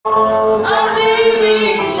A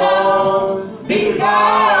living just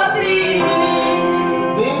because he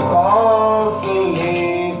lives. Because he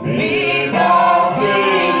lives. Because he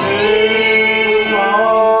lives.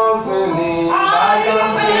 Because he lives. I can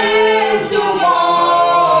face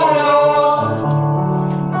tomorrow.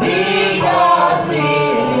 Because he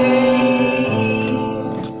lives.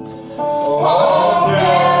 Oh,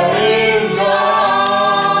 praise God.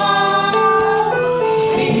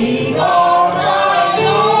 Because I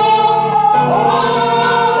know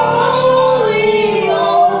He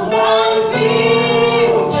knows my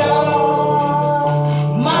future.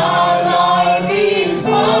 My life is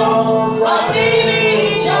not a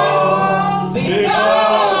living just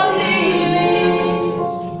because He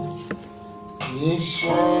lives.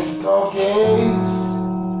 Ancient of days,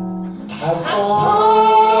 as As old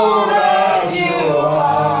old as you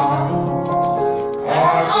are,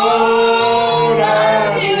 as old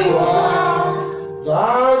as you are,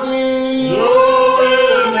 Daddy, you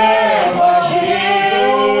will never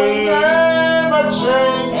change. never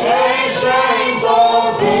change. Ancient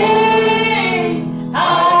of days,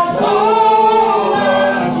 as old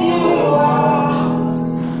as you are,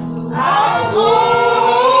 as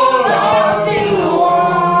old as you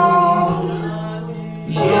are,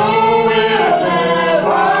 you will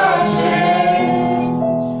never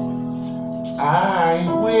change. I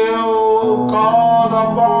will call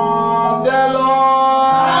upon the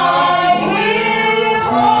Lord. I will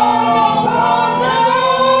call upon the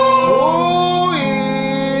Lord, Who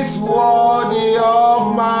is worthy of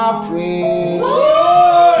my praise? who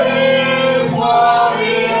is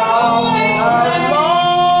worthy of my The praise.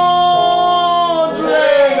 Lord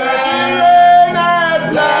reigneth,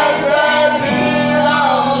 blessed be the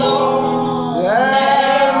Lord.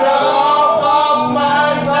 Let the rock of my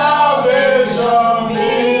salvation be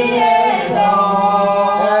exalted.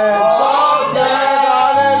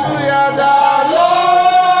 Hallelujah. The Lord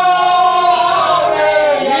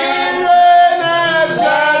reigneth,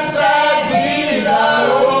 blessed be the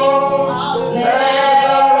Lord. Let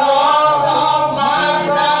the rock of my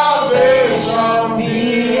salvation be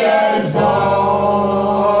exalted.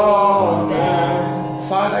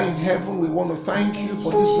 Father in heaven, we want to thank you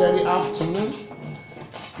for this very afternoon.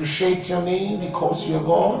 Appreciate your name because you are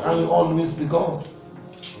God and you always be God.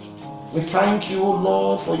 We thank you, O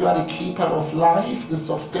Lord, for you are the keeper of life, the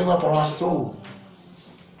sustainer of our soul.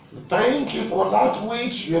 We thank you for that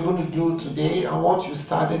which you are going to do today and what you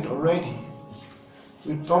started already.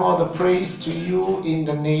 We turn all the praise to you in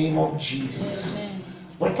the name of Jesus.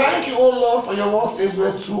 We thank you, O Lord, for your word says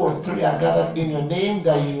where 2 or 3 are gathered in your name,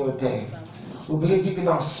 that you are there. We believe deep in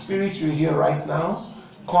our spirit you're here right now.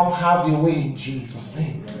 Come have your way in Jesus'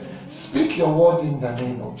 name. Speak your word in the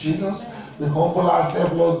name of Jesus. We humble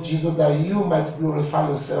ourselves, Lord Jesus, that you might glorify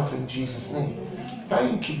yourself in Jesus' name.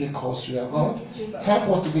 Thank you because you are God. Help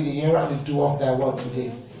us to be the hearer and the doer of thy word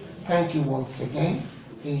today. Thank you once again.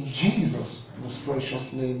 In Jesus' most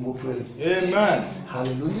precious name we pray. Amen.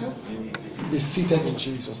 Hallelujah. Be seated in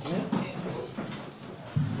Jesus' name.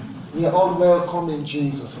 We are all welcome in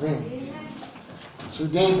Jesus' name.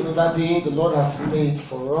 Today is another day the Lord has made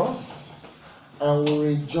for us, and we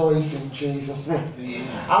rejoice in Jesus' name.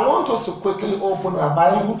 I want us to quickly open our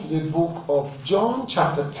Bible to the book of John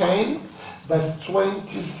chapter 10, verse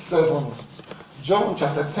 27. John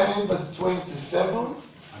chapter 10, verse 27.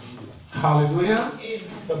 Hallelujah.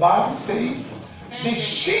 The Bible says, the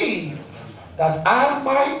sheep that are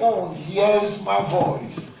my own hears my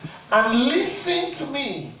voice and listen to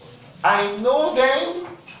me. I know them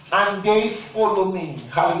and they follow me.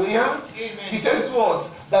 Hallelujah. He says what?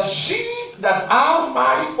 The sheep that are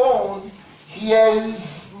my own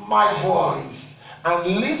hears my voice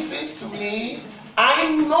and listen to me.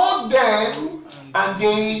 I know them and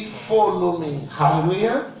they follow me.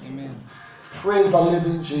 Hallelujah. Amen. Praise the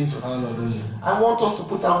living Jesus. Hallelujah. I want us to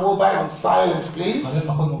put our mobile on silent, please. خلينا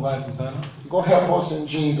ناخد موبايل مثلا. God help us in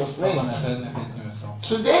Jesus' طبعا name. يساعدنا في اسم يسوع.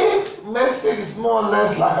 Today, message is more or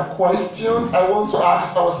less like a question I want to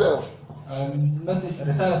ask ourselves.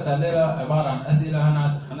 رسالة الليلة عبارة عن أسئلة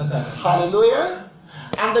هنسأل. Hallelujah.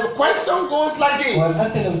 And the question goes like this.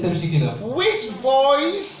 والأسئلة بتمشي كده. Which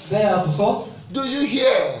voice ذات صوت do you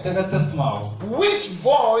hear? تقدر تسمعه. Which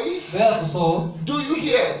voice ذات صوت do you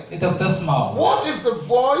hear? أنت بتسمعه. What is the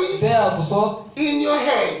voice ذات صوت in your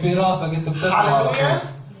head? في راسك أنت بتسمعه. Hallelujah.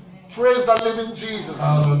 Praise the living Jesus.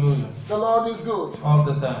 Hallelujah. The Lord is good. All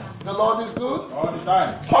the time. The Lord is good. All the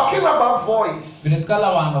time. Talking about voice.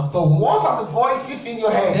 بنتكلم عن الصوت. What are the voices in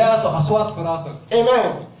your head? ذات أصوات في راسك.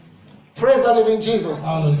 Amen. Praise the living Jesus.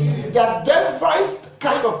 Hallelujah. There are different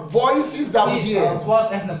kind of voices that we في hear.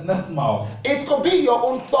 اصوات احنا بنسمعه. It could be your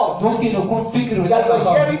own thought ممكن يكون فكر that you're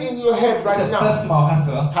خاص. hearing in your head right انت now. بتسمعه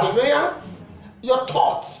هسه. Hallelujah. Your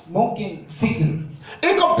thoughts. ممكن فكر.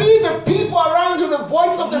 It could be the people around you, the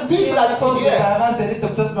voice of the people that you صوت hear. بتاع الناس اللي انت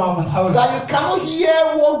بتسمعه من حولك. That you cannot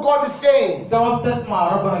hear what God is saying. انت ما بتسمع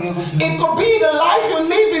ربنا يقول شنو. It could be the life you're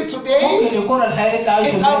living ممكن today يكون الحياة اللي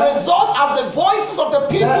عايشه is a result of the voices of the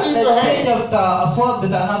people in your head. نتيجة بتاع اصوات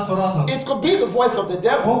بتاع الناس في راسك. It could be the voice of the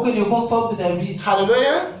devil. ممكن يكون صوت بتاع ابليس.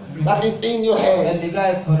 Hallelujah. That is in your head. اللي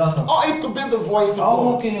قاعد في راسك. Or it could be the voice of او God.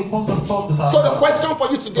 ممكن يكون ده الصوت بتاع So the ربنا. question for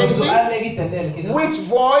you today السؤال is, اللي جيت الليل كده. which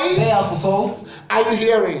voice ده أبو صوت. are you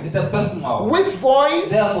hearing? انت بتسمعه. Which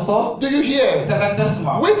voice ده أبو صوت. do you hear? انت قاعد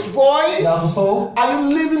تسمعه. Which voice ده أبو صوت. are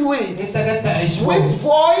you living with? انت قاعد تعيش Which به.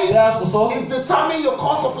 voice ده أبو صوت. is determining your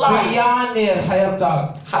course of life? يعني الحياة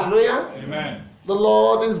بتاعك. Hallelujah. Amen. The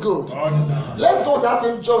Lord is good. Let's go to that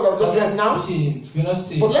same John that we just read now. في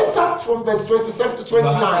نفسي. But let's start from verse 27 to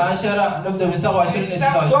 29. 10 نبدأ من 27 ل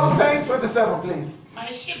 29. John 10:27, please. My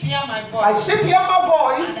sheep hear my My voice, sheep hear my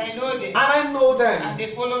voice, and I know them, and I know and them. they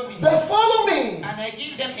follow me. They follow me. And I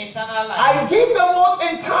give them eternal life, I give them what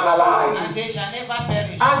eternal and life, they shall never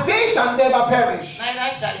perish. and they shall never perish. Neither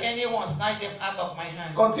shall anyone snatch them out of my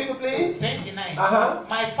hand. Continue, please. 29. Uh-huh.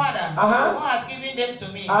 My Father, Uh-huh. who has given them to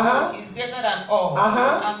me, Uh-huh. is greater than all,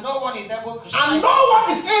 Uh-huh. and no one is able to And snatch no one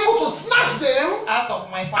is able to snatch them out of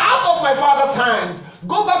my out Father. of my Father's hand.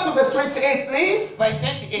 Go back to verse 28, please. Verse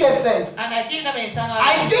 28. They said, And I give them eternal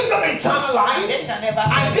I life, give them eternal and life, they shall never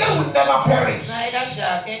and they perish. will never perish. Neither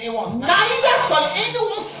shall anyone snatch Neither shall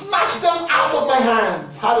anyone snatch them out of my hand.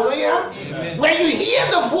 Hallelujah. Amen. When you hear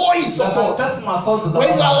the voice of لما God, تسمع صوت بتاع when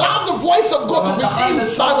you ربنا. allow the voice of God to be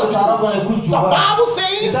inside of you, the Bible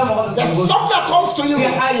says there's something that comes to you. في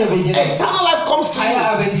حاجة بيجيلك. Eternal life comes to حياة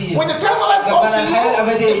you. أبدية. When eternal life لما comes to الحياة you,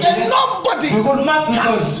 الأبدية he said بيجيلك. nobody بيقول ما في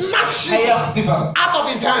can زول snatch you هيختفك. out of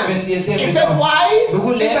his hand. من يديه He بتاعه. said why?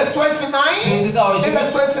 بيقول In ليه؟ verse 29, في 29. in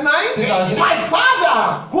verse 29, 29. my Father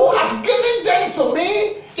who has given them to me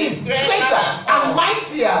is greater and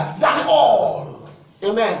mightier than all.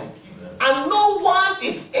 Amen. And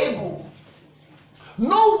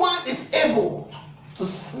no one is able to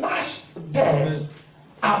snatch them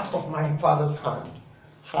out of my Father's hand.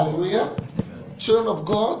 Hallelujah. Children of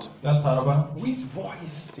God, يا ربنا. which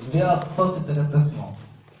voice do you ده الصوت انت قاعد تسمعه.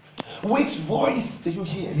 Which voice do you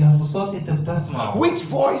hear? يا الصوت انت بتسمعه. Which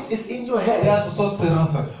voice is in your head? يا الصوت في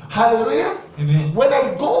راسك. Hallelujah. Amen. When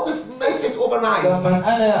I got this message overnight,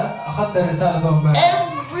 لما انا اخذت الرسالة ده امبارح.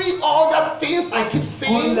 every other things I keep كل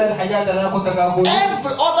saying, الحاجات اللي انا كنت قاعد اقول.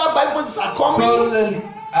 every other Bibles are coming, كل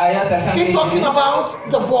الآيات اللي keep talking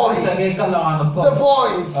about the لسه voice. بيتكلم عن The الصوت.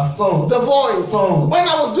 voice. الصوت. The voice. الصوت. When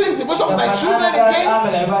I was doing devotion with my لما children انا قاعد again,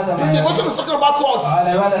 اعمل عبادة the devotion is talking about what?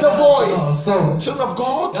 العبادة The voice. الصوت. Children of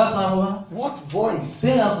God, يا ربنا. what voice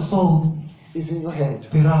ده الصوت is in your head?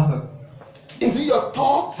 في راسك. Is it your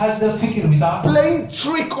thoughts هل ده الفكر بتاعك؟ playing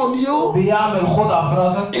trick on you? بيعمل خدعة في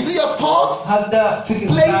راسك؟ Is it your thoughts هل ده فكر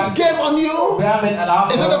playing بتاعك؟ game on you? بيعمل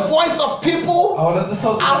ألعاب Is في it the راسك؟ voice of people أو ده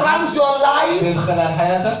الصوت around your life من خلال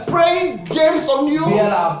حياتك؟ playing games on you,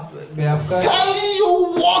 بيلعب بأفكارك؟ telling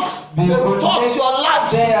you what the thoughts your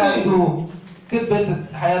life ده should be? عنده كذبة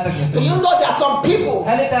حياتك يا Do you سيدي. know there are some people,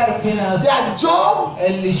 هل تعرف في ناس their job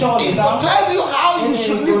اللي شغل is to بتاعهم tell you how you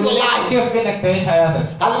should live your life? كيف انك تعيش حياتك؟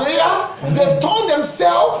 Hallelujah. They've turned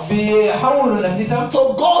themselves بيحولوا النساء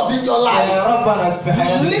to God in your life. ربنا في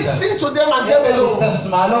حياتك. Listen to them and them alone.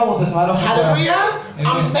 تسمع لهم وتسمع لهم. Hallelujah.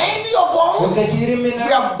 And many of us, وكثيرين we منا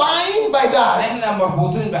are buying by that. احنا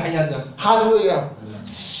مربوطين بحياتنا. Hallelujah.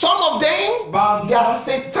 Some of them, they are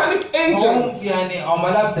satanic agents, هم يعني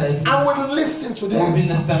عملاء بتاعتنا and we listen to them.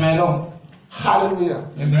 وبنستمع لهم. Hallelujah.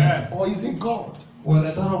 Amen. Or is it God? ولا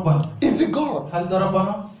ده ربنا؟ Is it God هل ده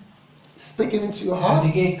ربنا؟ speaking into your heart?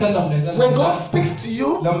 اللي جاي يتكلم لقلبك. When God speaks to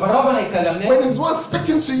you, لما ربنا يكلمني when His word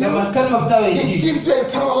speaking to لما you, الكلمة بتاعه He يجيك gives you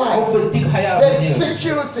eternal هو life. بيديك حياة There's أبدية.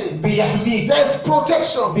 security. بيحميك There's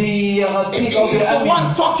protection. If بيغطيك أو He is the one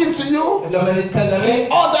بيأمن. talking to you, لما نتكلم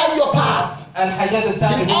He ordered your path. الحاجات He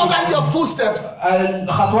الثانية ordered your footsteps.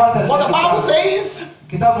 الخطوات For the Bible says,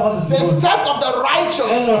 كتاب مقدس the بيقول steps of the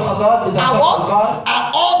righteous إنه الخطوات بتاعت are what? الكفار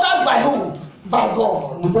Are ordered by who? By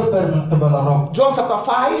God. مدبر من قبل الرب. John chapter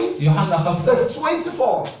 5, يوحنا 5 verse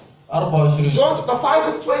 24. 24. John chapter 5,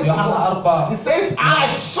 verse يوحنا 24. He 4 says, I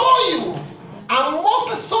assure you, I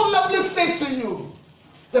most solemnly say to you,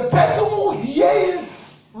 the person who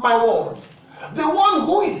hears my word, the one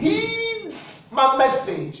who heeds my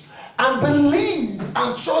message, and believes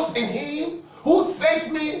and trusts in him who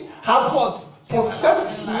sent me has what?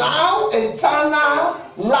 Possesses now eternal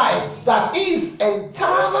life. That is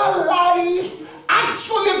eternal life. Actually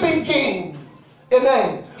actually begin,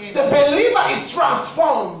 amen, the believer is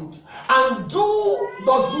transformed and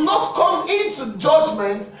does not come into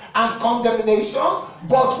judgment and condemnation,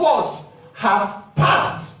 but what? Has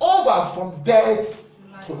passed over from death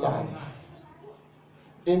to life.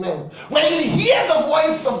 Amen. When you hear the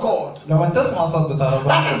voice of God, لما تسمع صوت بتاع ربنا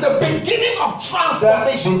that is the beginning of ده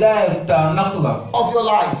transformation بداية بتاع نقلة of your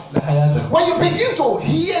life. لحياتك. When you begin to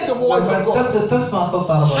hear the voice لما of God, تبدأ تسمع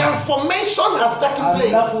صوت ربنا transformation has taken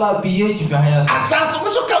place. النقلة بيجي في حياتك. And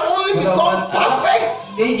transformation can only become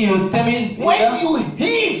perfect يجي يكتمل when you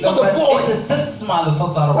heed to the لما voice. انت تسمع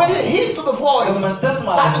لصوت ربنا. When you heed to the voice. لما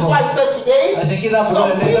تسمع That is why I said today, عشان كده some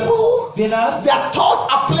بقول الليلة people, في ناس their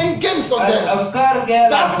thoughts are playing games on them. الأفكار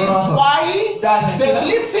جاية That is لراسك. why ده عشان they كده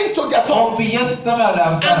listen to their هم thoughts. بيستمع And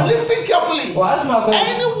لأفكارهم. listen carefully. وأسمع كويس.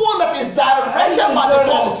 Anyone that is directed by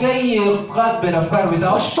the thoughts جاي يقاد بالأفكار will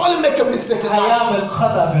بتاعه surely make a mistake in life. هيعمل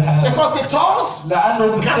خطأ في الحياة. Because the thoughts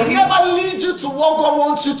لأنه can بيفتكر never lead you to what God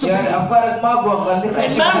wants you to يعني be. أفكارك ما بتخليك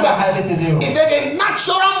تمشي Remember, على حالة اليوم. he said a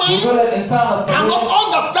natural يقول man الإنسان cannot الطبيعي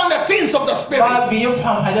understand the things of the ما spirit.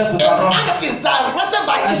 بيفهم حاجات A بتاع الروح. man that is directed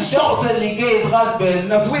by his الشخص thoughts اللي جاي يتغاد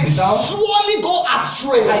بالنفس will بتاعه surely go astray.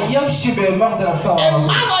 هيمشي بالمقدرة A بتاعه.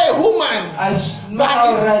 man or a woman ما that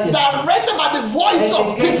هو is الراجل directed by the voice of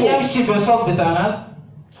اللي جاي people, يمشي بالصوت بتاع ناس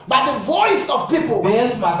by the voice of people.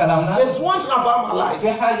 بيسمع كلام ناس. There's one thing about my life,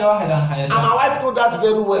 في حاجة واحدة عن and حياتي my wife knows that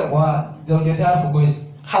very well. وزوجتي عارفة كويس.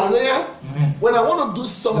 Hallelujah. When I want to do لما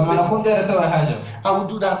something, أكون داير أسوي حاجة I will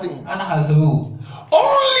do that thing. أنا حاسويه.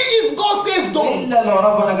 Only if God says don't. إلا لو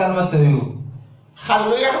ربنا قال ما تسويه.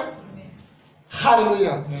 Hallelujah.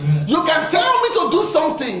 Hallelujah. You can tell me to do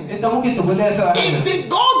something. أنت ممكن تقول لي أسوي If حاجة. the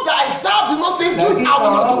God that I serve did not say do لكن it, I will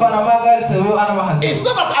لو not do ربنا it. ما قال تسويه أنا ما It's حسويه.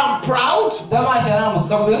 not that I'm proud. ده ما عشان أنا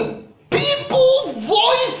متكبر. People's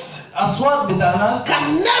voice أصوات بتاع ناس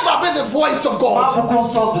can never be the voice of ما God. بكون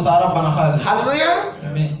صوت بتاع ربنا خالص. Hallelujah.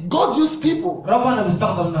 آمين. God uses people. ربنا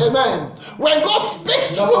بيستخدم ناس. Amen. When God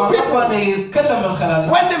speaks لما through people, ربنا يتكلم من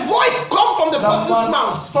خلالنا. when the voice comes from the person's لما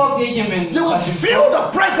mouth, الصوت يجي من you will خشمته. feel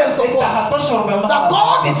the presence of أنت God. حتشعر بمعنى That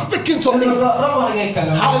God is speaking to me. ربنا جاي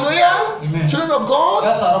يتكلم. Hallelujah. Amen. Children of God,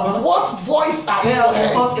 يا ربنا. what voice are in your إيه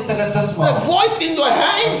head? الصوت أنت قاعد The تسمعه. voice in your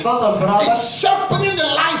hand الصوت الفرادة is sharpening the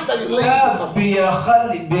life that you live.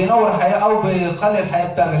 ده بينور حياة أو بيخلي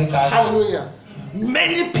الحياة بتاعك اللي تعيش. Hallelujah.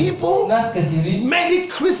 Many people, ناس كثيرين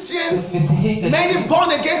many Christians, مسيحيين many كثيرين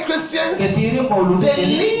born again Christians, كثيرين مولودين they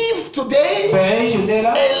كثيرين live today بيعيشوا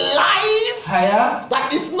ليلة a life حياة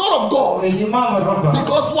that is not of God. الإمام الرب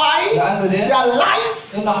Because why? لأنه ليه؟ Their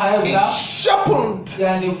life إنه حياة بتاع is sharpened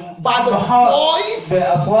يعني by the محاط voice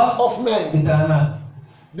بأصوات of men. بتاع ناس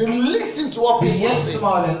They listen to what people say,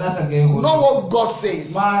 بيسمعوا للناس اللي يقولوا not what God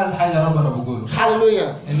says. ما الحاجة ربنا بيقوله.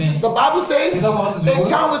 Hallelujah. آمين. The Bible says, إذا ما a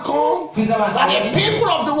time will come في زمن that the people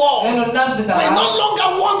of the world إنه الناس will بتاع no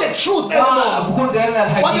longer want the truth ما anymore, بكون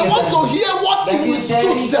دايرنا but they want to الحقيقة. hear what it will لكن suit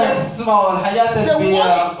دايرين them. يسمعوا الحاجات اللي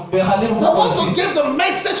بيخليهم They want to كويسين. give the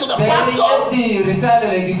message to the دايرين pastor. يدي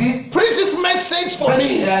رسالة للقسيس Preach this message for بس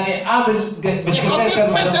me, يعني عامل because بالشكل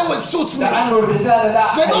this message will suit me. لأنه الرسالة ده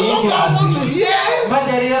They no هيجي longer want to عزيز. hear ما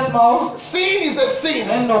داير يسمعوا sin is a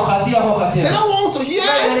sin. إنه خطيئة هو They خطيئة. don't want to ما hear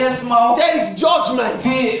داير يسمعوا there is judgment.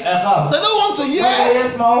 في عقاب. They don't want to ما داير hear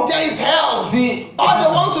يسمعوا there is hell. في All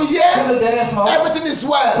they want to hear, كل داير يسمعوا everything is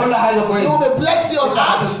well. كل حاجة He كويس. will bless you on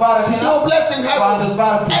هتتبارك earth. He هنا will bless in heaven.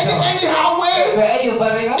 وهتتبارك في السماء. Anyhow way بأي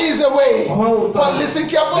طريقة is a way. هو But طريق. listen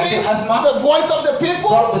carefully. لكن أسمع The voice of the people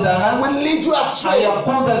صوت بتاع ناس will lead you astray.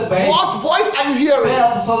 هيقودك بعيد. What voice are you hearing?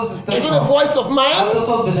 هذا صوت Is it the voice of man هذا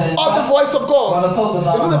صوت بتاع or the إنسان voice of ولا God? صوت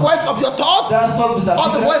بتاع Is it the الله. voice of your thoughts ده صوت بتاع or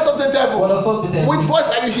the فكرة voice of the devil? ولا صوت بتاع Which voice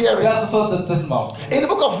are you hearing? هذا صوت بتسمعه. In the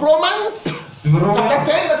book of Romans, في chapter روميا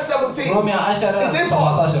 10, verse 17, روميا 10 it says,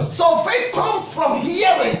 17 so faith comes from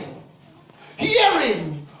hearing.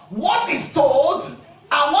 Hearing what is told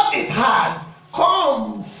and what is heard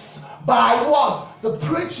comes by what? The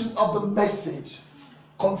preaching of the message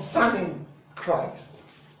concerning Christ.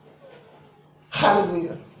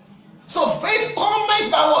 Hallelujah. So faith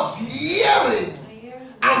comes by what? Hearing.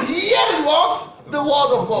 And hearing what? The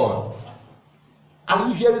word of God. Are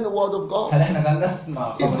you hearing the word of God? هل احنا قاعد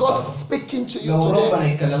نسمع Is خبر God الله؟ speaking to you لو ربنا today?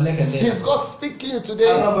 يتكلم لك الليل Is God speaking to you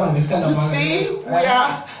today? ربنا بيتكلم You معك see, الليل. we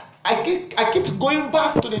are. I keep going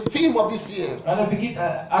back to the theme of this year. انا بقيت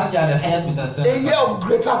ارجع للحياه بتاع A year السنه of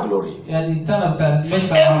greater glory. يعني السنه بتاع المجد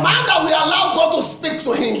A man that we allow God to speak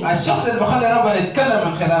to him. الشخص اللي بخلي ربنا يتكلم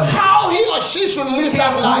من خلاله How he or she should live كيف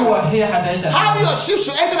that هو life. هي حتعيش How he or she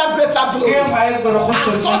should enter that greater glory. كيف هيقدر يخش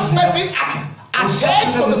And such المجد person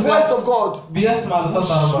adheres to the voice of God. بيسمع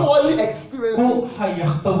لصوت ربنا Surely experience هو it.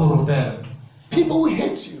 هيختبره فعلا People will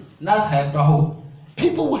hate you. ناس هيكرهوه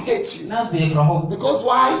People will hate you. الناس بيكرهوك Because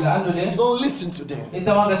why? لأنه You ليه؟ don't listen to them. أنت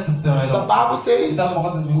ما قد تستمع The لهم. Bible says, الكتاب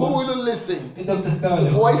المقدس who بيقول will listen? أنت بتستمع The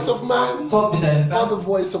لهم. voice of man صوت بتاع or إنسان the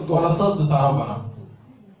voice of ولا God? صوت بتاع ربنا.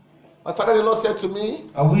 My father-in-law said to me,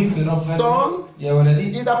 أبوي في رب Son, يا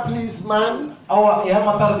ولدي either please man أو يا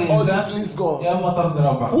إما ترضي or you إنسان please God. يا إما ترضي Who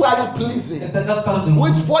ربنا. are you pleasing? أنت قد ترضي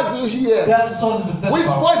Which voice do you hear? قال صوت Which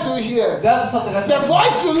بتسمع. voice do you hear? قال صوت قد The تسمع.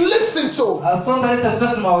 voice you listen to, الصوت اللي أنت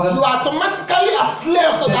بتسمعه you ده are automatically a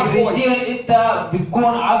slave to that voice. تدريجيا أنت بتكون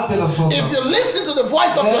عبد للصوت. If you listen to the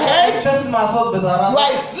voice of your لأنك head, تسمع صوت بتاع you راسك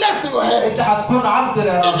are a slave to your أنت head. حتكون عبد If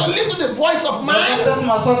you لراسك. listen to the voice of لما man,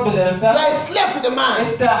 تسمع صوت you بالإنسان are a slave to the man.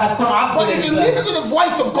 أنت حتكون عبد But if you للإنسان. listen to the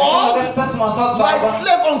voice of لما God, تسمع صوت you are a بابا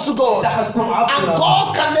slave unto أنت God. حتكون عبد And لراسك.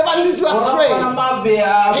 God can never lead you وربنا astray. ما He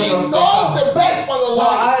بيعبد knows the best for your هو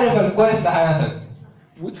life. عارف الكويس لحياتك.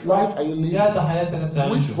 Which life are you living? يا حياتك أنت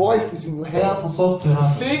Which عايشه. voice is in your يا head? صوت في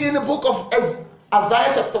راسك. See in the book of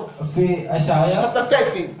Isaiah في أشعياء chapter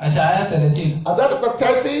 30. أشعياء 30 Isaiah chapter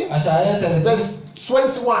 30, أشعياء 30 verse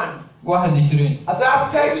 21. 21 Isaiah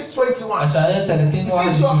 30, 21. أشعياء 30 It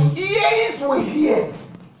says your 21 ears will hear.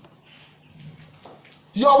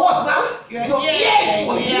 Your what now? Your Your ears ears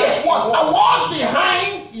will will hear hear what? a A word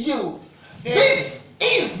behind you. This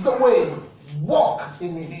is the way. Walk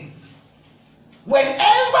in it.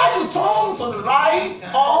 Whenever you turn to the right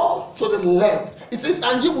or to the left, it says,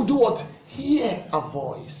 and you will do what? Hear a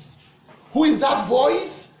voice. Who is that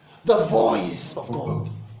voice? The voice of God.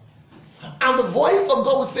 And the voice of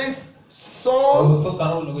God says, Son, والصوت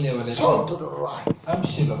تعالوا نقول يا ولدي turn to the right.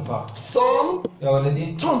 أمشي للصح Son, يا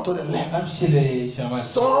ولدي turn to the left. أمشي للشمال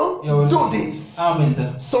Son, يا ولدي do this. أعمل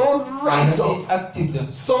ده Son, rise يا ولدي up. أكتب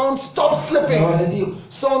ده Son, stop يا sleeping. ولدي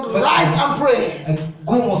Son, rise and pray.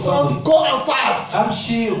 قوم Son, وصلي go and fast.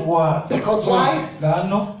 أمشي و Because why?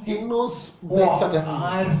 لأنه He knows هو better than you.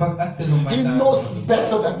 عارفك أكتر مما He أنت knows عارف.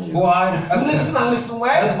 better than you. هو عارف Listen أكتر and listen well.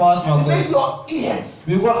 اسمع اسمع He says كويس. your ears.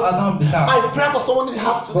 بيقول أذان بتاعك I pray for someone in the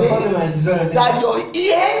house بصلي today مع الجزيرة that your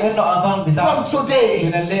ears إنه أذان from بتاعك today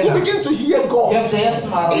من الليلة. you begin to hear God. يبدأ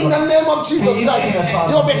يسمع In the ربنا name of Jesus Christ,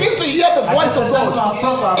 you begin to hear the voice of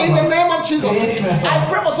God. In the name of Jesus, I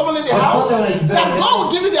pray for someone in the house that God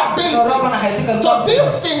will give you the ability to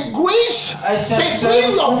distinguish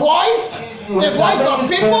between your voice, the voice of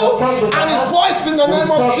people, and His voice in the name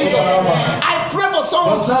of Jesus. I pray for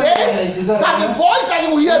someone today that the voice that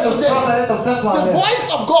you hear today, the voice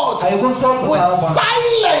of God, will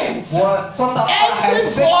silence every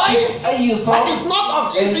voice that is not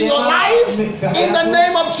of His in your life in the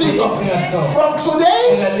name of Jesus. From today,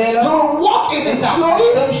 you will walk in His glory,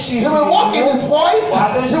 you will walk in His voice,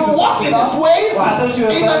 you will walk in His ways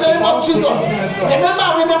in the name of Jesus.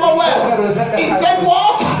 Remember well, He said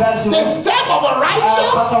what? The step of a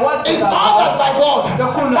righteous is ordered by God.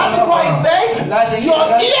 That is why He said, your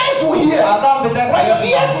ears will hear. When your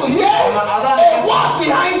ears will hear, a word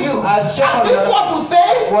behind you. And this word will say,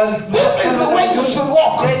 this is the way you should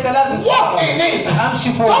walk. Walk in it.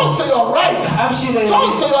 Turn to your right. Turn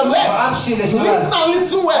to your left. Listen and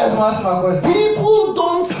listen well. People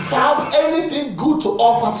don't have anything good to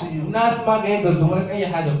offer to you. الناس ما قاعد يقدموا لك أي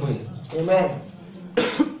حاجة كويسة. Amen.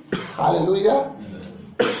 Hallelujah.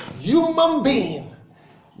 Human being,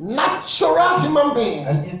 natural human being,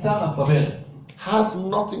 الإنسان الطبيعي has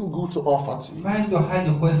nothing good to offer to you. ما عنده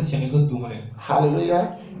حاجة كويسة عشان يقدموا لك.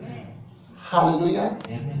 Hallelujah. Hallelujah.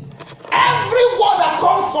 Every word that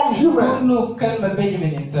comes from human, كل كلمة بيجي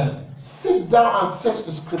من إنسان. sit down and search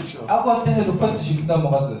the scripture. أقعد تهد وفتش الكتاب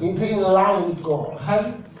المقدس. Is it in line with God?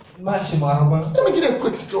 هل ماشي مع ربنا؟ Let me give you a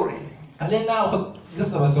quick story. خلينا ناخذ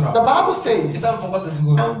قصة The بسرعة. Bible says, الكتاب المقدس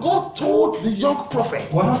يقول and God told the young prophet,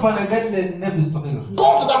 وربنا قال للنبي الصغير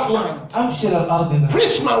go to that land, أمشي للأرض هنا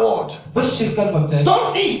preach my word, بشر الكلمة بتاعتي.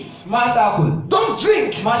 don't eat, ما تاكل don't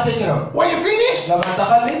drink. ما تشرب. When you finish, لما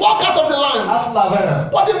تخلص walk out of the land. أطلع برا.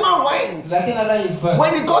 But the man went. لكن الرأي يفهم.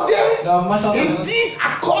 When he got there, لما مشى he did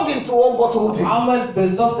according to what God told him. عمل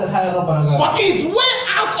بالضبط الحاجة ربنا قال. But his way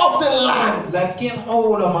out of the land, لكن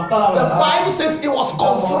هو لما طلع من the الأرض Bible says he was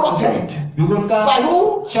confronted بيقول by كان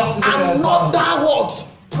who? شخص كده Another what?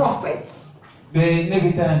 Prophet.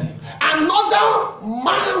 بنبي ثاني. Another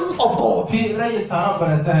man of God. في رأي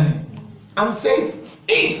ربنا ثاني. And said,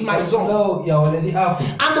 eat my son. له يا ولدي آكل.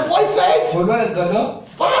 And the boy said, والولد قال له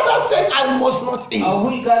Father said I must not eat.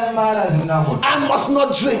 أبوي قال ما لازم ناكل. I must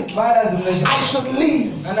not drink. ما لازم نشرب. I should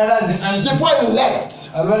leave. أنا لازم The أمشي. boy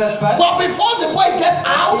left. الولد فات. But before the boy get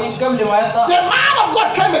out, قبل ما يطلع the man of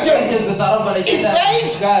God came again. يجب بتاع ربنا He كده.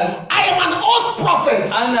 said, قال I am an old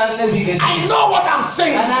prophet. أنا النبي قديم. I know what I'm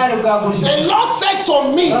saying. أنا أعرف قابل The شو. Lord said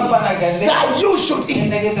to me ربنا قال لي that you should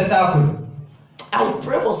إنك eat. أنت تاكل. I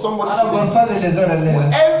pray for somebody أنا today. بصلي لزول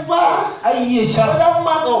الليلة Whoever, أي شخص whether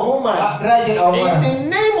man or woman, راجل أو in مرأة the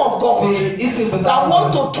name of God, في اسم that بتاع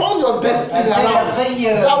want to turn your destiny around,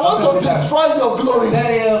 يغير that want to destroy your glory,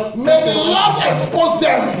 may the Lord expose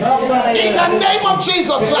them in the name of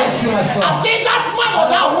Jesus Christ. I say that man or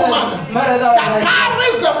that woman that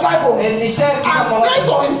carries the Bible اللي شايف and say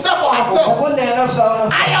to himself or herself, وكل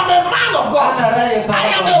نفسه I am a man of God, I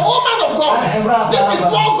am a woman of God. This is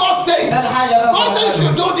what God says. God says you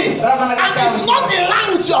should do this, and it's not in line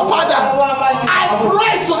with your father. I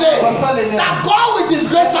pray today that God will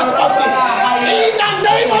disgrace such person in the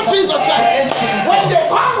name of Jesus Christ. When they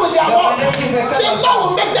come with their work, the Lord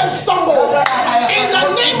will make them stumble in the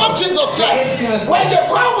name of Jesus Christ. When they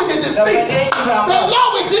come with the deceit, the Lord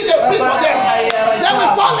will dig a pit for them. They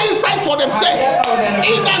will fall inside for themselves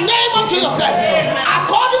in the name of Jesus Christ.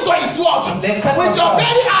 According to His word, with your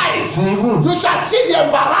very eyes, you shall see the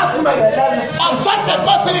embarrassment of such a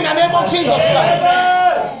person in the name of Jesus Christ.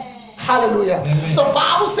 Hallelujah. The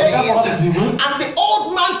Bible says, and the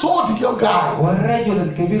old man told the young guy, والرجل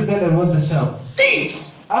الكبير قال للولد الشاب eat.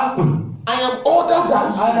 آكل I am older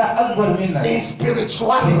than أنا أكبر you منك in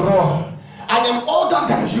spirituality. الروح I am older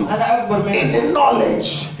than you أنا أكبر in منك the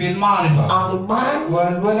knowledge. في المعرفة And the man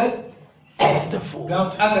والولد ate the food.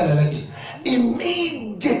 قام أكل الأكل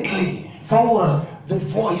Immediately, فورا the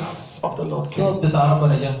voice of the Lord came. الصوت بتاع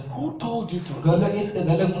ربنا جاء Who told you to? قال لك أنت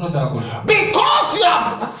قال لك منو تاكل Because you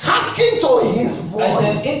have hearkened to his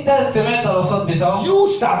عشان voice, أنت سمعت الصوت بتاعه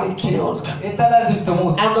you shall be killed. أنت لازم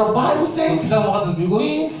تموت And the Bible says, الكتاب المقدس بيقول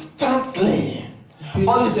instantly, في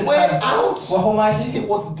on his way out, وهو ماشي he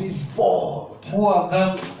was devoured. هو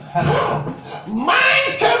قام حرق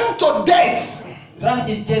Man came to death. راح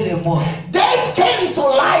يتجلى موت Death came to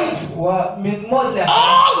life. ومن موت لحياة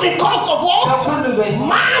All because of what?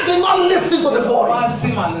 Man did not listen to the ما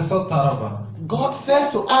voice. سمع لصوت ربنا God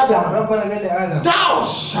said to Adam, ربنا قال لآدم thou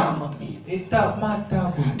shalt not eat. أنت ما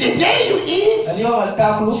تاكل The day you eat, اليوم اللي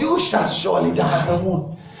تاكله you shall surely die. هتموت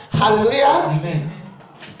Hallelujah. آمين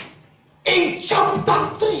In chapter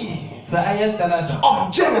 3 في آيات 3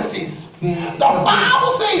 of Genesis, في the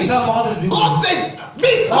Bible says, الكتاب المقدس بيقول God says,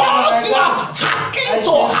 because you have hearkened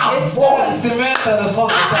to her أنت voice. سمعت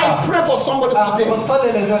لصوت I بتاعه pray for somebody today.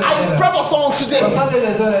 بصلي لزول I pray for someone today. بصلي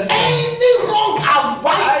لزول Any wrong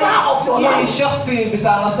advisor of your أي life, شخصي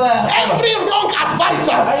بتاع نصائح every wrong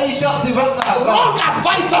advisor, أي شخص بينصح wrong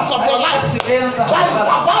advisors of your life, شخص بينصح that is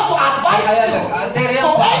about to advise you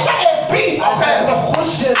to enter a pit of عشان hell.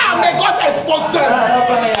 تخش And may God expose them.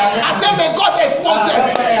 ربنا يعني I say, may God expose them.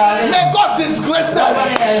 May God disgrace them.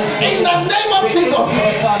 In the name of Jesus,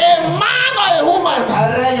 a man or a woman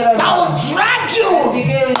that will drag you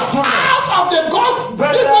out of the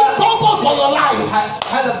God-given purpose for your life.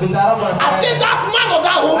 هذا بتاع ربنا I say that man or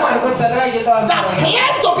that woman كنت الراجل that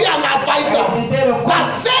claims to be an advisor, that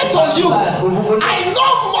said to you, I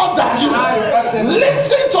know more than you.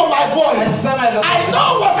 Listen to my voice. I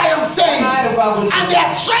know what I am saying. And they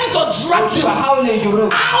are trying to drag you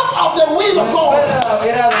out of the will of God.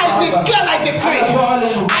 I declare, I decree.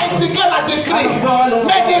 I declare, I decree.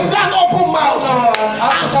 May the ground open mouth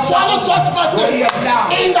and swallow such person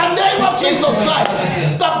in the name of Jesus Christ.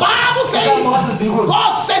 The Bible says,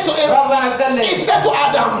 God said to Abraham, He said to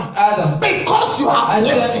Adam, because you have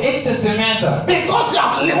listened, because you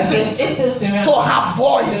have listened to her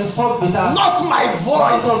voice, not my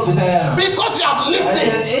voice, because you have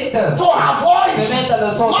listened to her voice,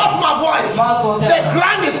 not my voice, the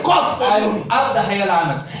ground is cursed for you.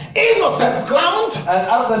 Innocent ground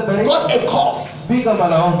got a curse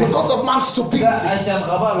because of man's stupidity.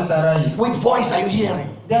 Which voice are you hearing?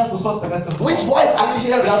 Which voice are you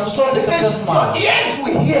hearing? It says, your ears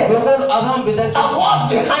will hear a word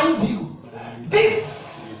behind you.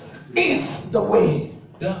 This is the way.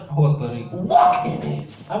 Walk in it.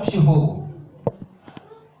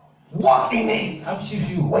 Walk in it.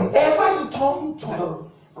 Whenever you turn to the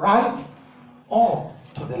right or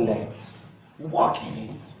to the left, walk in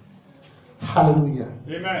it. Hallelujah.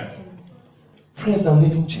 Amen. Praise the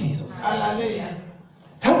living Jesus. Hallelujah.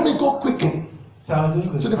 Help me go quickly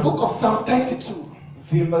to the book of Psalm 32,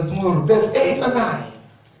 في مزمور verse 8 and 9.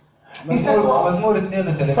 He said, what? مزمور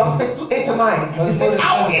Psalm 32 32, 8 and 9. He said,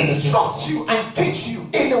 I will instruct you and teach you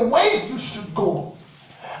in the ways you should go.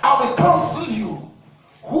 I will counsel you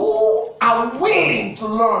who are willing to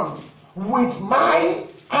learn with my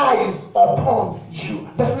eyes upon you.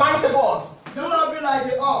 Verse 9 said what? Do not be like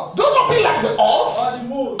the ox Do not be like the or ox, the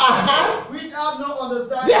mule, which have no they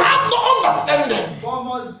understanding, have no understanding. but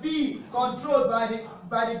must be controlled by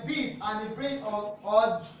the beast and the brain,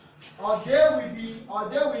 or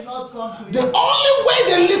they will not come to The you. only way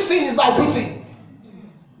they listen is by beating.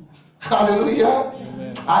 Hallelujah.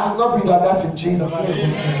 I will not be like that in Jesus'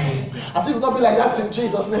 name. I said, will not be like that in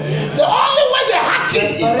Jesus' name. The only way they hacking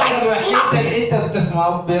is الطريقة by الوحيدة slapping. اللي انت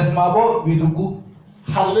بيسمعوه بيدقوه.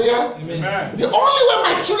 Hallelujah. Amen. The only way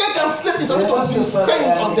my children can sleep is only to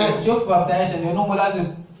descend on them. الشوف بتاعش ان ينوموا لازم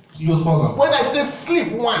يجوا فوقهم. When I say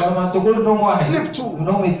sleep لما once, تقول نوم واحد sleep two,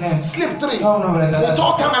 نوم اثنين sleep three, نوم نمرة the ثلاثة.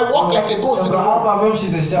 third time I walk like a ghost in the room. أربعة بمشي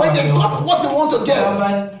زي الشبح. When they got what they want to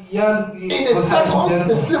get, in a second,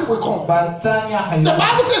 the sleep will come. بعد ثانية The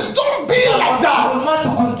Bible says, don't be like ما that.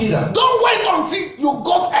 تكون كده. Don't wait until you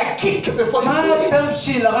got a kick before you ما do it.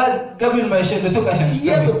 تمشي لغاية قبل ما يشدتوك عشان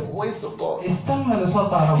Hear the تسوي. voice of God. استمع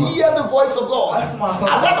لصوت ربنا. Hear the voice of God. أسمع صوت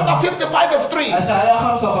Isaiah chapter 55 verse 3. أشعياء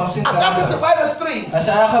 55 Isaiah 3. 55 verse 3.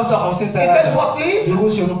 أشعياء 55 He said what 3. please?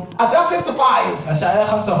 يقول شنو؟ Isaiah 55. أشعياء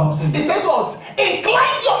 55. He said what?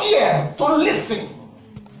 Incline your ear to listen.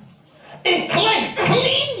 Incline,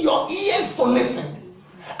 clean your ears to listen.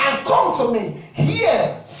 And come to me,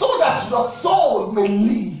 hear, so that your soul may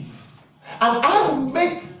live. And I will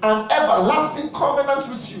make an everlasting covenant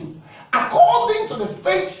with you, according to the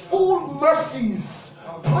faithful mercies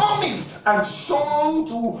promised and shown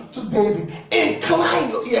to David. Incline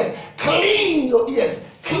your ears, clean your ears,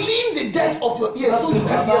 clean the depth of your ears so you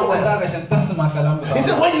can hear well. عشان تسمع كلام He said,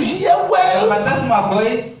 الله. when you hear well, لما تسمع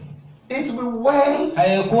كويس it will be well.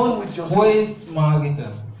 هيكون كويس معك.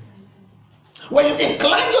 When you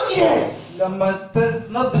incline your ears, لما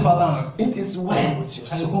تنظف أذانك it is well with your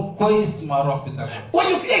soul. هيكون كويس مع الروح بتاعك. When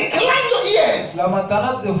you incline your ears, لما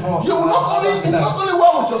تنظف روح you will not only, it's not only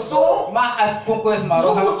well with your soul, ما حتكون كويس مع you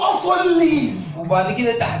روحك will also live. وبعد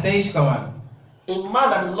كده تحتعيش كمان. A man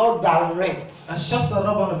that the Lord directs الشخص اللي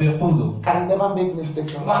ربنا بيقوده can never make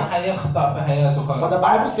mistakes in ما life. حيخطأ في حياته But خالص. the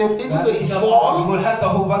Bible says, even though he fall, يقول حتى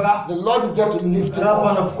هو بقى the Lord is there to lift him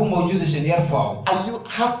ربنا up. بيكون موجود عشان يرفعه. Are you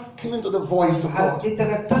hearkening to the voice of God? انت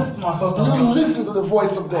قاعد تسمع صوت You الله. listen to the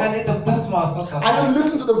voice of هل God. انت بتسمع صوت Are you الله؟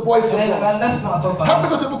 listening to the voice of هل God? قاعد نسمع صوت Help me الله؟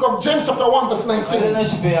 go to the book of James chapter 1 verse 19. خلينا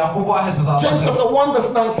نشوف يعقوب 1 James 19. chapter 1 verse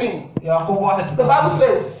 19. يعقوب 1 The Bible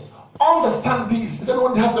says, understand this. Does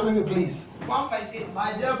anyone have the meaning, please? 1:6.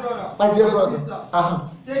 My dear brother, My dear my brother. sister,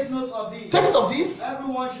 take note of this. Take note of this.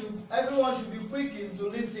 Everyone should be quickened to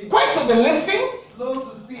listen, Quick to the listen, slow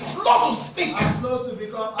to speak, slow to speak, and slow to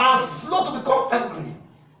become and angry. slow to become angry.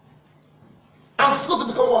 And slow to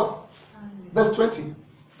become what? Verse 20.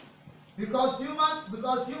 Because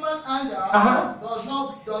human anger does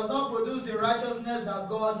not produce the righteousness that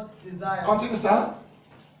God desires. Continue, sir.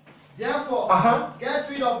 Therefore, get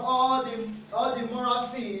rid of all the moral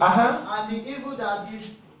things and the evil that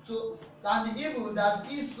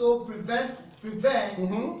is so prevent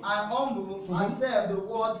and humble and serve the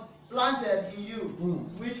word planted in you,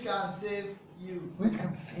 which can save you. We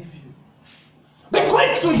can save you. Be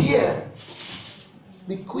quick to hear.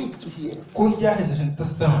 Be quick to hear. كن جاهز عشان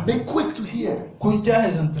تستمع. Be quick to hear. كن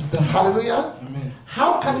جاهز عشان تستمع. Hallelujah. آمين.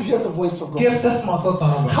 How can you hear the voice of God? كيف تسمع صوت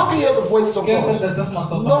ربنا؟ How can you hear the voice of كيف God? تقدر تسمع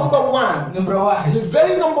صوت Number ربنا؟ one, نمرة واحد. the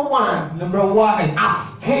very number one, نمرة واحد.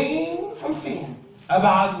 abstain from sin.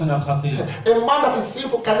 أبعد من الخطيئة. A man that is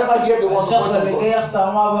sinful can never hear the word of الشخص God. اللي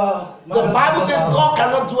يخطأ ما The Bible says God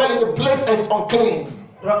cannot dwell in the place that is unclean.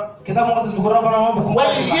 كتاب مقدس بيقول ربنا ما بيكون. When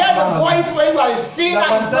you hear the voice when you are a sinner,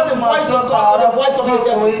 لما it's not the تسمع voice of صوت God, but the voice of the ربنا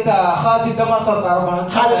devil. وأنت خاطي ده ما صوت ربنا.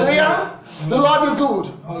 Hallelujah. The Lord is good.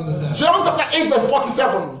 John chapter 8 verse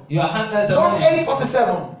 47. يوحنا John 8.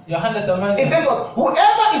 8:47. يوحنا 8. It says what?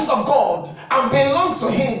 Whoever is of God and belongs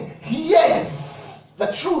to him hears the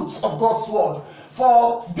truth of God's word.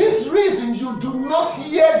 For this reason you do not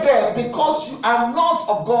hear them, because you are not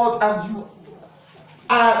of God and you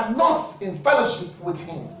are not in fellowship with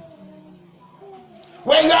him.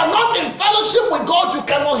 When you are not in fellowship with God, you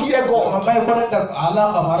cannot hear God. ما يكون عندك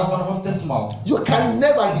علاقة مع ربنا ما بتسمعه. You can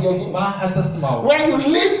never hear him. ما حتسمعه.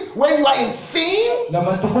 When you are in sin,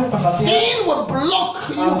 لما تكون في خطيئة. sin will block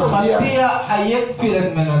you from hearing. الخطيئة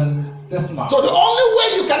حيقفلك من تسمع. So the only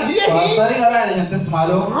way you can hear him, الطريقة الوحيدة عشان تسمع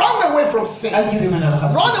له. run away from sin. أجري من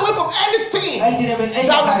الخطيئة. Run away from anything أجري من أي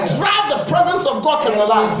that will حاجة. drive the presence of God from your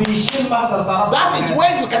life. بيشيل محضر طرف. That is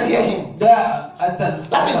when you can hear him.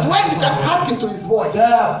 That is when you can hearken to his voice.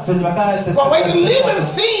 ده في المكان اللي But when you live in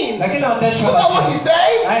sin, لكن لو انت look at what he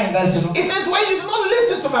says. أين قال شنو؟ He says, when you do not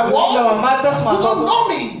listen to my لو word, ما تسمع you don't صوته know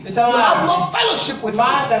me. You have no fellowship with ما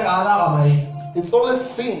me. عندك علاقة معي. It's only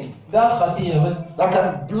sin ده الخطيئة بس that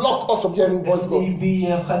can block us from hearing voice of God. اللي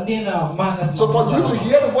بيخلينا ما نسمع So for صوت you to ربنا.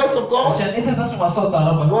 hear the voice of God, عشان انت تسمع صوت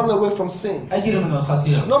ربنا run away from sin. أجري من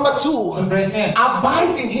الخطيئة. Number two, نمرة 2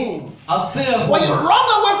 abide in him. الطير. When you run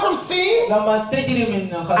away from sin, لما تجري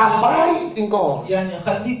من الخطيئة abide in God. يعني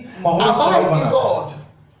خليك مغروس Abide in بربنا. God.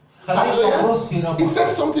 خليك مغروس في He ربك.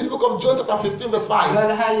 said something in the book of John chapter 15 verse 5.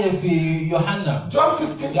 قال حاجة في يوحنا John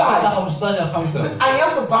 15 يوحنا 5. 15:5 Says, I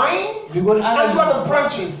am the vine بيقول and you are the أنا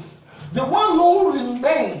branches. The one who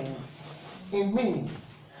remains in me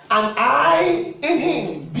and I in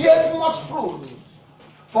him bears much fruit.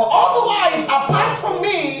 For otherwise, apart from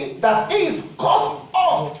me, that is cut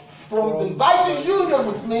off from the vital union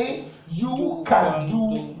with me, you can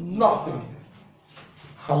do nothing.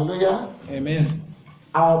 Hallelujah. Amen.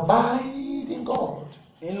 Abide in God.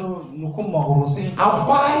 إنه نكون مغروسين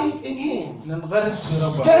Abide in him. ننغرس في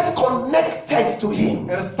ربنا. Get connected to him.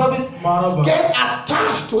 ارتبط مع ربنا. Get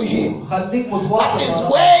attached to him. خليك That متواصل is مع ربنا.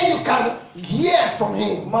 where you can hear from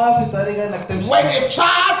him. ما في طريقة إنك تمشي. When a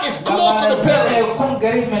child is close to the parents, يكون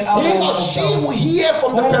قريب من he أبوه or she will hear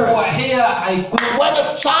from the هو parents. هي هيكون When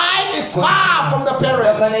a child is far from the لما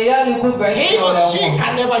parents, العيال يكون بعيد he عن or she أبوه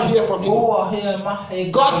can never hear from him. هو هي ما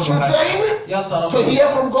هيكون God's children, يا ترى to hear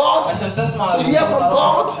from God, عشان تسمع to hear from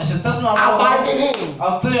God, عشان تسمع abide in him.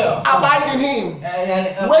 أطيع Abide in him.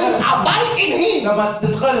 يعني When you abide in him, لما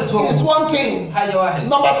تنغرس is فوق one thing. حاجة واحدة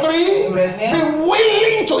Number 3, be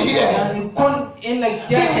willing to hear. يعني كن إنك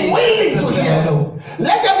Be جاهز willing to تستمع hear. له.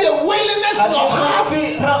 Let there be a willingness in your خلي heart.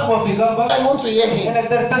 في رغبة في قلبك I want to hear him. إنك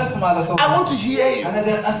تقدر تسمع لصوته. I want to hear you. أنا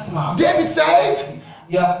قادر أسمع. David said,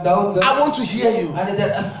 يا داود I want to hear you. أنا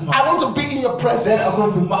قادر أسمع. I want to be in your presence. قادر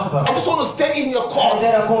أكون في المحضر. I just want to stay in your قادر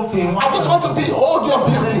courts. أكون في I just المحضر. want to behold your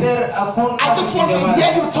beauty. قادر أكون I just want to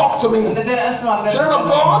hear you talk to me. قادر أسمع Children of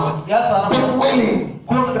God, يا ترى be willing.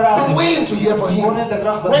 كن Be راغب. willing to hear from كن him. عندك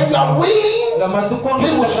رغبة. When you are willing, لما تكون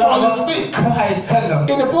he will surely speak. هو هيتكلم.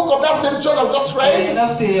 In the book of that same John I just read,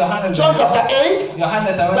 نفسي يوحنا John chapter 8,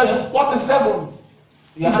 يوحنا 8 verse 47.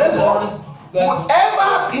 He يوحنا says what? 8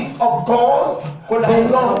 Whoever is of God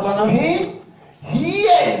belongs to him,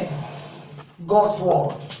 hears God's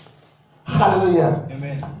word. Hallelujah.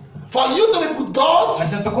 Amen. For you to be with God,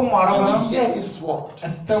 عشان تكون مع you ربنا hear his word.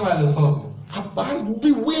 استمع لصوته. Abide,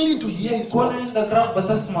 be willing to hear his كن word. عندك رغبة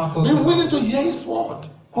تسمع Be صوته. willing to hear his word.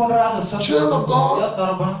 كن راغب تسمع Children of God, صوته. يا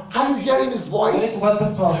ربنا Are you hearing his ليش voice? تبغى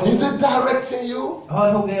تسمع Is صوته؟ it directing you?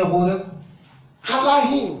 هل هو جاي يقودك؟ Allow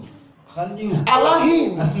him. خليه Allow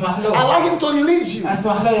him. اسمح له. Allow him to lead you.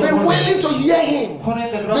 اسمح له Be يقودك. willing to hear him. كن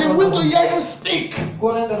عندك Be رغبة. willing to hear him speak.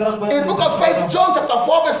 كن عندك رغبة. In the book of 1 John chapter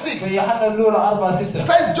 4 verse 6. في يوحنا الأولى 4:6.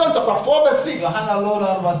 1 John chapter 4 verse 6. يوحنا الأولى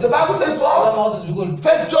 4:6. The Bible says الله what? المقدس بيقول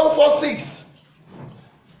 1 John 4 6.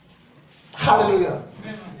 Hallelujah.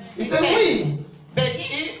 He said we.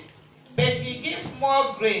 But he gives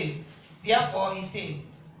more grace. Therefore, he says,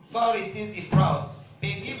 God receives the proud, but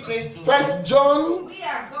give grace to 1 John, We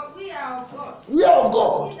are God. We are of God. we are of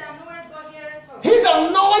God. He that knoweth God heareth us. He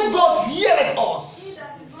that knoweth God heareth us. He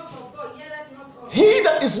that is not of God heareth not us. He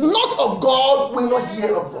that is not of God will not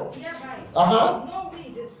hear of God. Hereby Uh-huh. know we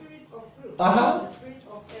the spirit of truth, Uh-huh. the spirit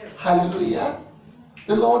of error. Hallelujah.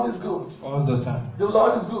 The Lord is good. all the time. The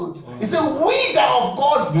Lord is good. He said, we that of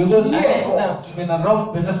God بيقول hear احنا God. من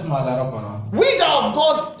الرب بنسمع لربنا. We that of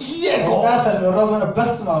God hear God. الناس اللي من ربنا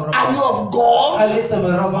بسمع Are ربنا. you of God? هل انت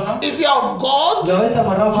من ربنا؟ If you are of God, لو انت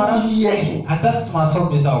من you ربنا hear him. هتسمع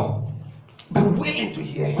صوت بتاعه. Be willing to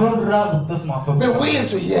hear him. كن راغب تسمع صوت Be بتاعه. willing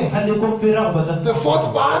to hear him. هل يكون في رغبة تسمع The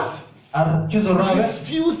fourth part, الجزء الرابع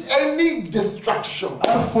refuse any distraction.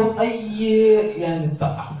 ارفض اي يعني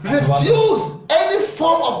Refuse any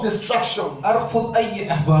form of distraction. ارفض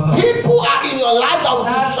اي احباطات. People are in your life that will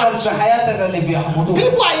ناس distract في you. حياتك اللي بيحبطوك.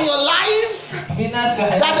 People are in your life في ناس في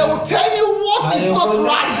that they حياتك will tell you what is not هيقول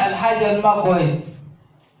لك right. الحاجة اللي ما كويس.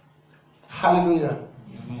 Hallelujah.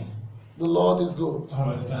 The Lord is good.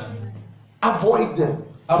 Avoid them.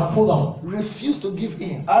 ارفضهم. Refuse to give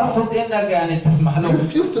in. ارفض انك يعني تسمح لهم.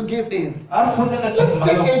 Refuse to give in. ارفض انك Let's تسمح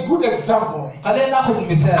take لهم. a good example. خلينا ناخذ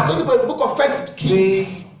I'm مثال. going to go to the book of First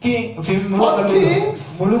Kings. في ملوك First الأولى.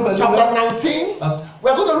 Kings ملوك chapter الأولى. 19.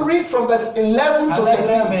 We're going to read from verse 11 to هنقرا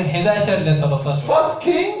 13. من 11 ل 13. First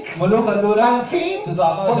Kings ملوك الأولى 19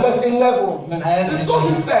 from verse 11. من آيات This is what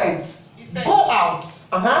he said. He said, Go out,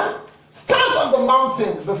 stand on the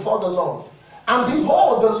mountain before the Lord. And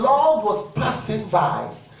behold, the Lord was passing by.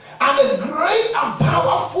 And a great and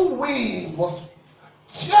powerful wind was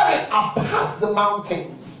tearing apart the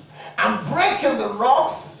mountains and breaking the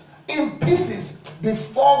rocks in pieces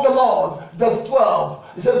before the Lord. Verse 12.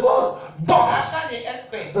 He says what? But after the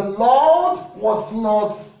earthquake, the Lord was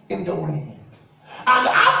not in the wind. And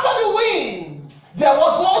after the wind, there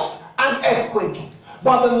was what? An earthquake.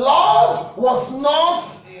 But the Lord was not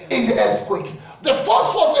in the earthquake. The first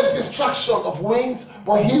was a distraction of winds,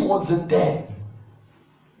 but he wasn't there.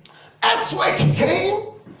 Earthquake came,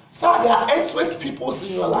 Sir, there are 8 peoples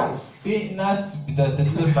in your life. في ناس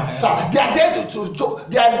بتدبر في Sir, حياتك.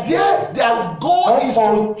 they are there their goal is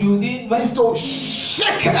هم to موجودين بس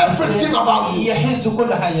shake everything about you. يحسوا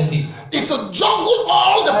كل حاجة فيك. Is to juggle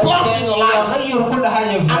all the plans in your life. يغير كل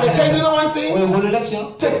حاجة في And they tell you حياتك. one thing, ويقولوا لك شنو؟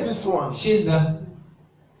 take this one. شيل ده.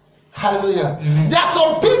 Hallelujah. Amen. There are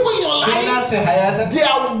some people in your في life, ناس في حياتك they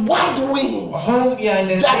are wide wings. هم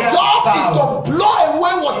يعني Their job is to blow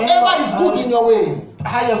away whatever is good in your way.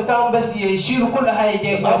 حاجة بتاعهم بس يشيلوا كل حاجة The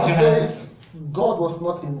جاية Bible في حياتك. says God was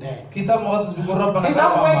not in there. كتاب مقدس بيقول ربنا He كان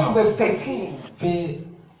now went to معهم. verse 13.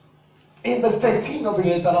 In verse 13 of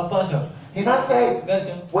في it, 13 he now said, قال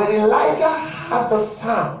شنو؟ when Elijah had the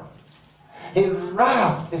sound, he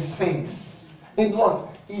wrapped his face in what?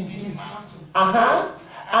 In his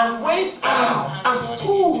and went out and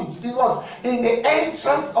stood in what? In the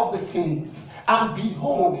entrance of the cave. And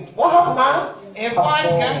behold, what happened, man? A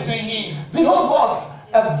voice came to him. Behold, what?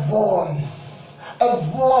 A voice. A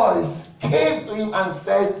voice came to him and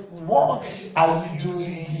said, what are you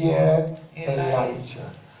doing here, Elijah?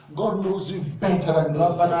 God knows you better than ربنا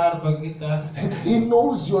yourself. عارفك انت. He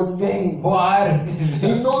knows your name. هو عارف اسم He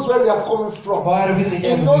بتاعك. knows where you are coming هو from. عارف اللي He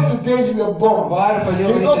جاي knows منين. the day you were born. هو عارف He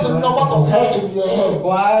اليوم اللي knows انت the اتولدت numbers of فيه. hair in your head.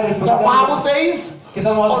 هو عارف The Bible says,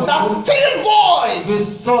 كتاب on مقدس that بيقول still voice, في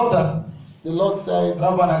الصوت ده the Lord said,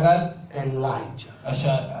 ربنا قال Elijah,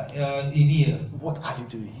 عشان ايليا what are you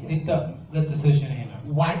doing here? انت قاعد تسوي شنو هنا؟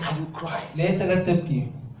 Why are you crying? ليه انت قاعد تبكي؟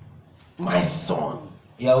 My son,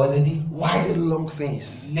 يا ولدي why the long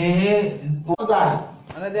face? ليه؟ To die.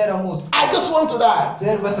 انا داير اموت I just want to die.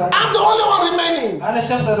 داير بس أموت. I'm the only one remaining. انا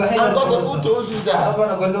الشخص الوحيد And God said, who اللي told you that?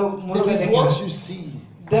 ربنا قال له منو It قال is لك what كده؟ you see.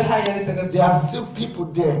 ده الحاجه اللي انت قاعد There are تشوفها. still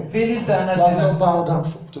people there في لسه ناس that have not هنا bowed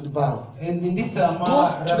down to the bow. اللي لسه ما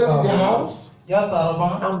Those children in the ركعوا. house, يا ترى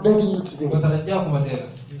ربنا I'm begging you today, بترجاكم الليله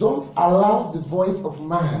don't allow the voice of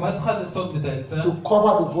man ما تخلي الصوت بتاع to الانسان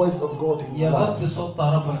cover the voice of God in your life. يغطي صوت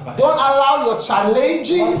ربنا في Don't حياتك. allow your ما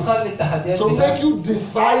challenges تخلي التحديات to make بتاعتك you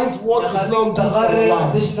decide what is يخليك not good for your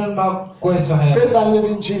تقرر life. تشتغل مع كويس في حياتك. Praise the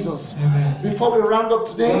living Jesus. Amen. Before we round up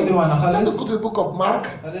today, قبل ما نخلص. let us go to the book of Mark,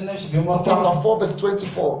 خلينا نمشي في مرقس chapter 4, verse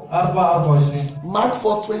 24. 4:24. Mark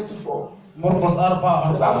 4:24. مرقس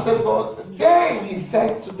The Bible 4:24. says, "For then he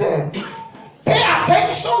said to them, pay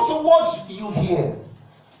attention to what you hear,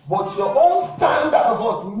 but your own standard of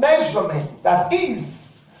what measurement, that is,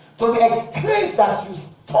 to the extent that you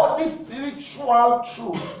study spiritual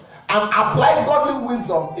truth and apply godly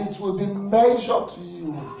wisdom, it will be measured to you."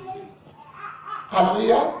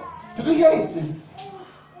 Hallelujah. Did you hear it, please?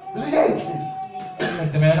 Did you hear it, please? احنا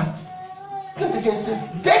سمعنا Please again, it says,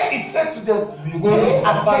 then it said to them, بيقول pay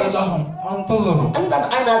قال attention. لهم انتظروا. I need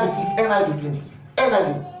an NIV, please. NIV, please.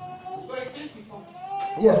 NIV. Verse 24.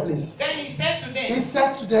 Yes, please. Then he said to He them,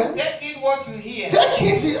 said to them, take heed what you hear. take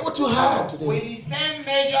heed what you heard With today. the same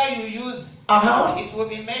measure you use, Uh-huh. it will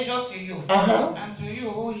be measured to you. Uh-huh. And to you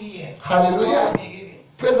who hear, Hallelujah. will be given.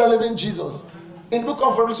 Praise the living Jesus. In book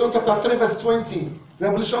of Revelation chapter 3 verse 20,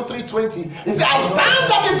 Revelation 3:20, it says, I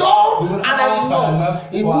stand at the door and I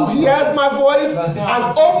knock. He who hears my voice and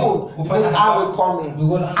open, he said, I will come in.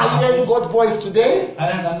 Are you hearing God's voice today?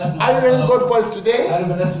 أنا قاعد نسمع. Are you hearing God's voice today? أنا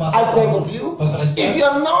بنسمع I صوت beg ربنا. of you, بترجاك. if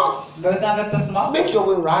you're not, لو أنت قاعد تسمع make your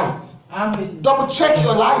way right. اعمل Double check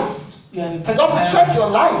your life. يعني فتش Double check حياتك. your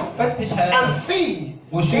life فتش and حياتك. see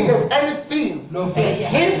وشوف. if there's anything لو that في is أي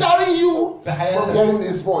حاجة hindering you في حياتك from hearing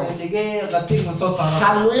his voice. اللي جاي يغطيك من صوت ربنا.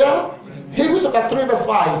 Hallelujah. Hebrews chapter 3 verse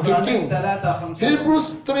 5, 15. 3:15.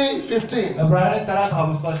 Hebrews 3:15. عبرانيين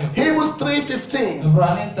 3:15. Hebrews 3:15.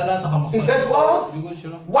 عبرانيين 3:15. He said what? بيقول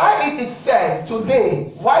شنو؟ Why it is said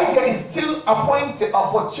today, why there is still appointed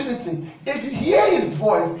opportunity. If you hear his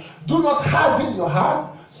voice, do not harden your heart.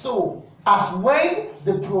 So as when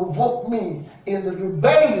they provoked me in the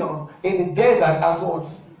rebellion in the desert and what?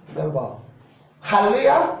 Meribah.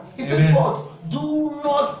 Hallelujah. He says Amen. what? Do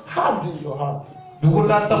not harden your heart. بيقول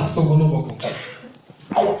لا تقسوا قلوبكم.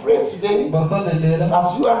 I pray today بصلي الليلة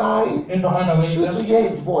as you and I إنه أنا choose to وأنت hear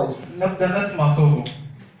his voice. نبدأ نسمع صوته.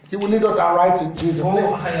 He will lead us aright in Jesus' هو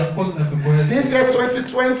name. حيقودنا في كويس. This year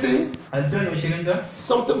 2020, 2020 ده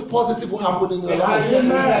something positive will happen in your life.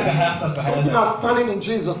 حاجة هيحصل في Something حياتك. outstanding in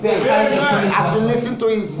Jesus' name. Amen. As you listen to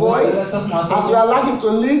his voice, as you allow him to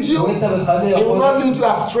lead you, وأنت بتخليه he will not يقود. lead you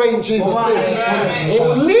astray in Jesus' name. He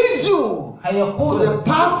will lead you to the هيقودك.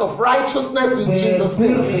 path of righteousness in Jesus'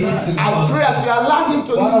 name. I pray as you allow him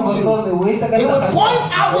to وأنا lead you, بصلي وأنت he will قاعد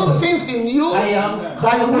point out those things in you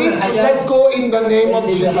that you need to let go in the name of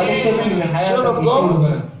Jesus. Children of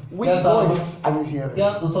God, which voice are you hearing?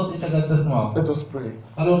 يا صوت أنت قاعد تسمعه. Let us pray.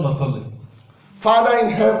 خلونا نصلي. Father in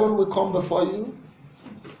heaven, we come before you.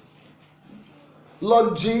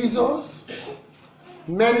 Lord Jesus,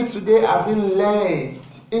 many today have been led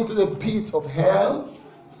into the pit of hell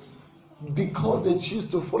because they choose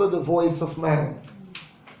to follow the voice of man.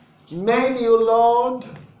 Many, O Lord,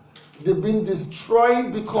 they've been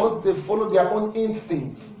destroyed because they follow their own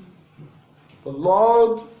instincts. But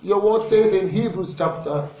Lord, your word says in Hebrews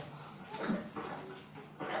chapter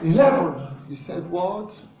 11, you said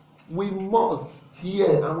what? We must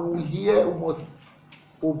hear, and when we hear, we must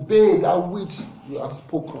obey that which you have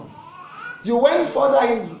spoken. You went further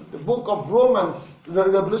in the book of Romans,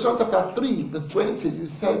 Revelation chapter 3, verse 20. You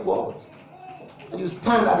said what? You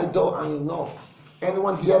stand at the door and you knock.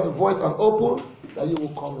 Anyone hear the voice and open, that you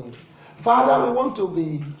will come in. Father, we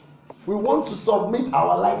want to submit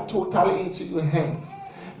our life totally into your hands.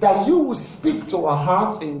 That you will speak to our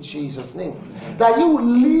hearts in Jesus' name. That you will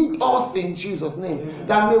lead us in Jesus' name.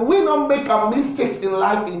 That may we not make our mistakes in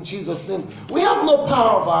life in Jesus' name. We have no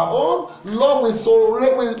power of our own. Lord,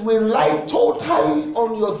 we rely totally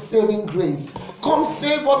on your saving grace. Come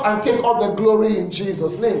save us and take all the glory in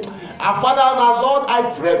Jesus' name. Our Father and our Lord,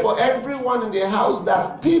 I pray for everyone in the house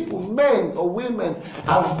that people, men or women,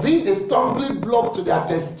 has been a stumbling block to their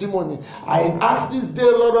testimony. I ask this day,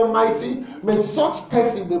 Lord Almighty, may such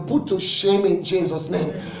person be put to shame in Jesus'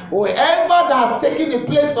 name. Whoever that has taken the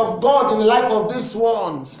place of God in the life of these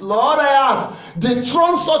ones, Lord, I ask,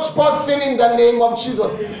 dethrone such person in the name of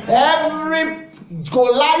Jesus. Every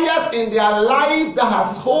Goliath in their life that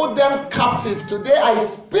has held them captive, today I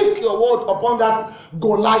speak your word upon that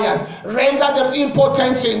Goliath. Render them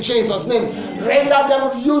impotent in Jesus' name. Render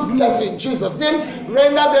them useless in Jesus' name.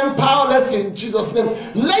 Render them powerless in Jesus' name.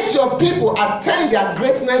 Let your people attain their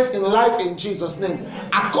greatness in life in Jesus' name.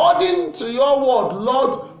 According to your word,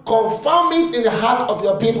 Lord, confirm it in the heart of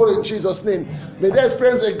your people in Jesus' name. May they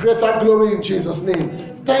experience a greater glory in Jesus'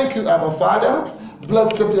 name. Thank you, Abba Father.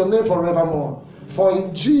 Blessed be your name forevermore. For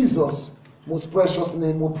in Jesus' most precious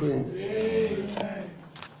name we pray.